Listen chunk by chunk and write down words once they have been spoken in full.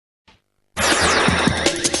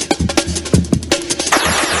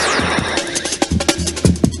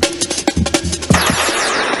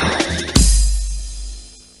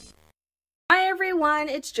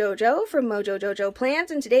it's JoJo from Mojo Jojo Plans,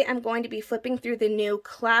 and today I'm going to be flipping through the new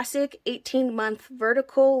classic 18-month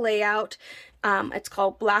vertical layout. It's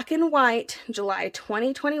called Black and White, July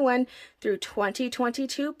 2021 through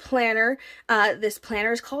 2022 planner. This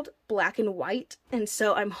planner is called Black and White, and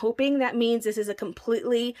so I'm hoping that means this is a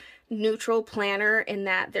completely neutral planner in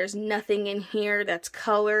that there's nothing in here that's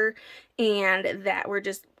color and that we're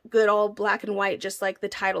just good old black and white, just like the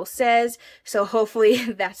title says. So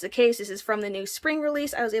hopefully that's the case. This is from the new spring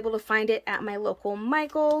release. I was able to find it at my local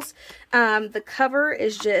Michael's. The cover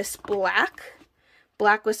is just black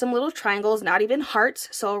with some little triangles, not even hearts.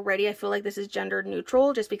 So already I feel like this is gender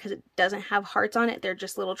neutral just because it doesn't have hearts on it. They're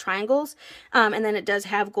just little triangles. And then it does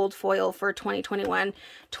have gold foil for 2021,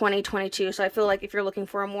 2022. So I feel like if you're looking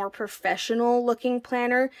for a more professional looking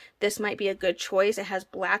planner, this might be a good choice. It has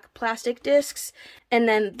black plastic discs. And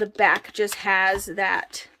then the back just has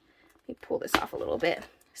that, let me pull this off a little bit.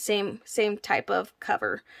 Same type of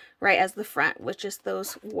cover, right, as the front with just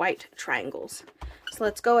those white triangles. So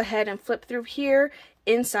let's go ahead and flip through here.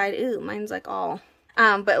 Inside, ooh, mine's like all,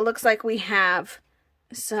 but it looks like we have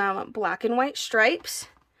some black and white stripes,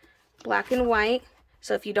 black and white.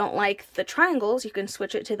 So if you don't like the triangles, you can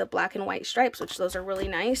switch it to the black and white stripes, which those are really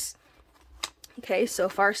nice. Okay, so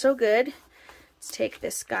far so good. Let's take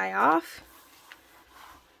this guy off.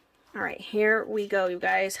 All right, here we go, you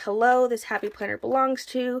guys. Hello, this happy planner belongs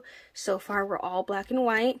to. So far we're all black and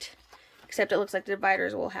white, except it looks like the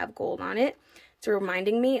dividers will have gold on it. It's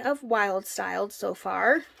reminding me of Wild Styled so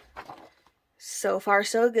far. So far,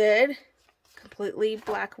 so good. Completely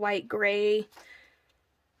black, white, gray.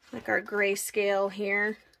 Like our gray scale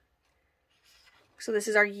here. So this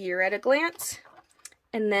is our year at a glance.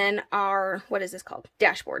 And then our, what is this called?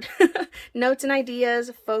 Dashboard. Notes and ideas,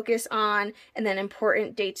 focus on, and then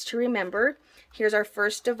important dates to remember. Here's our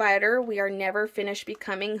first divider. We are never finished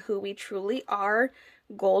becoming who we truly are.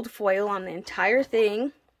 Gold foil on the entire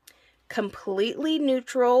thing. Completely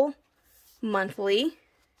neutral monthly,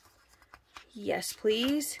 yes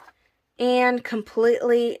please, and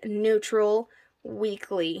completely neutral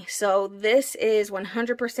weekly. So this is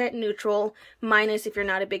 100% neutral, minus if you're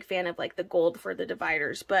not a big fan of like the gold for the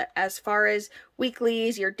dividers. But as far as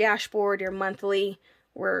weeklies, your dashboard, your monthly,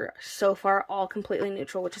 we're so far all completely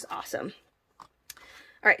neutral, which is awesome.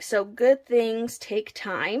 All right, so good things take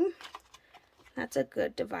time. That's a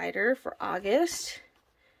good divider for August.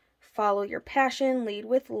 Follow your passion, lead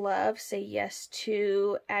with love, say yes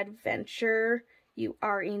to adventure, you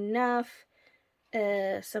are enough,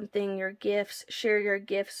 something, your gifts, share your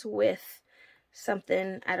gifts with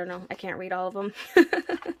something, I don't know, I can't read all of them.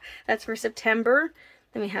 That's for September.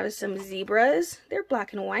 Then we have some zebras. They're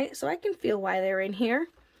black and white, so I can feel why they're in here.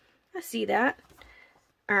 I see that.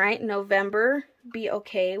 All right, November, be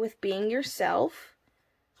okay with being yourself.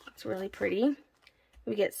 It's really pretty.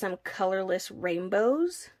 We get some colorless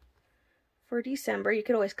rainbows. For December, you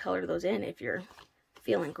could always color those in if you're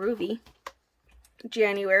feeling groovy.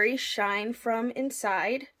 January, shine from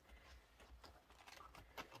inside.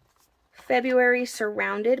 February,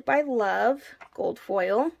 surrounded by love, gold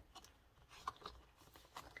foil.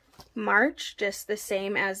 March, just the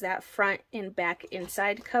same as that front and back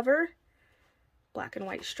inside cover, black and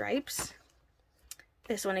white stripes.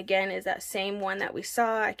 This one again is that same one that we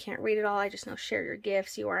saw. I can't read it all, I just know share your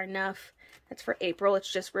gifts, you are enough. That's for April.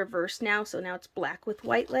 It's just reversed now, so now it's black with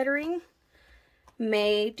white lettering.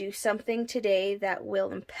 May, do something today that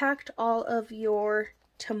will impact all of your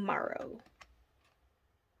tomorrow.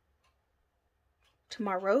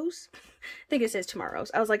 Tomorrows? I think it says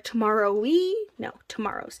tomorrows. I was like, tomorrow-y? No,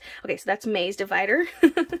 tomorrows. Okay, so that's May's divider.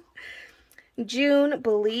 June,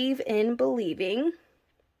 believe in believing.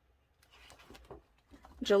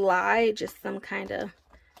 July, just some kind of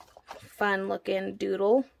fun-looking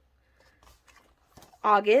doodle.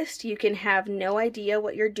 August, you can have no idea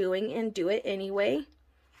what you're doing and do it anyway.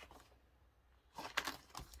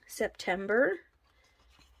 September.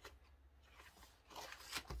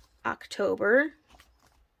 October.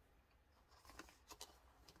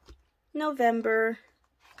 November.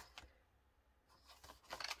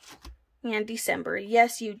 And December.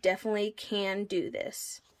 Yes, you definitely can do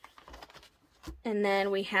this. And then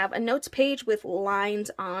we have a notes page with lines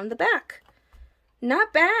on the back.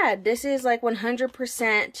 Not bad. This is like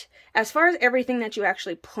 100%, as far as everything that you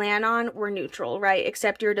actually plan on, we're neutral, right?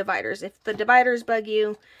 Except your dividers. If the dividers bug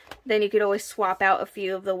you, then you could always swap out a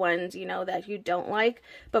few of the ones, you know, that you don't like.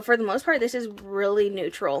 But for the most part, this is really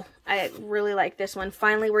neutral. I really like this one.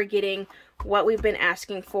 Finally, we're getting what we've been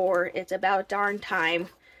asking for. It's about darn time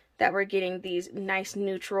that we're getting these nice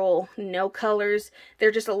neutral, no colors.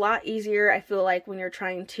 They're just a lot easier, I feel like, when you're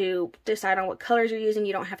trying to decide on what colors you're using.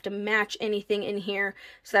 You don't have to match anything in here,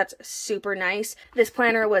 so that's super nice. This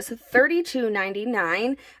planner was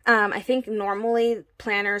 $32.99. I think normally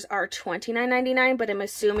planners are $29.99, but I'm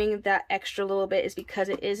assuming that extra little bit is because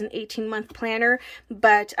it is an 18-month planner.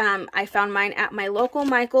 But I found mine at my local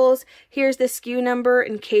Michael's. Here's the SKU number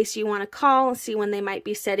in case you want to call and see when they might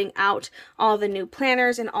be setting out all the new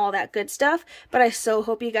planners and all that good stuff. But I so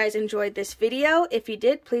hope you guys enjoyed this video. If you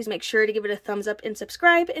did, please make sure to give it a thumbs up and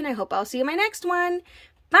subscribe, and I hope I'll see you in my next one.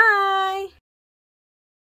 Bye!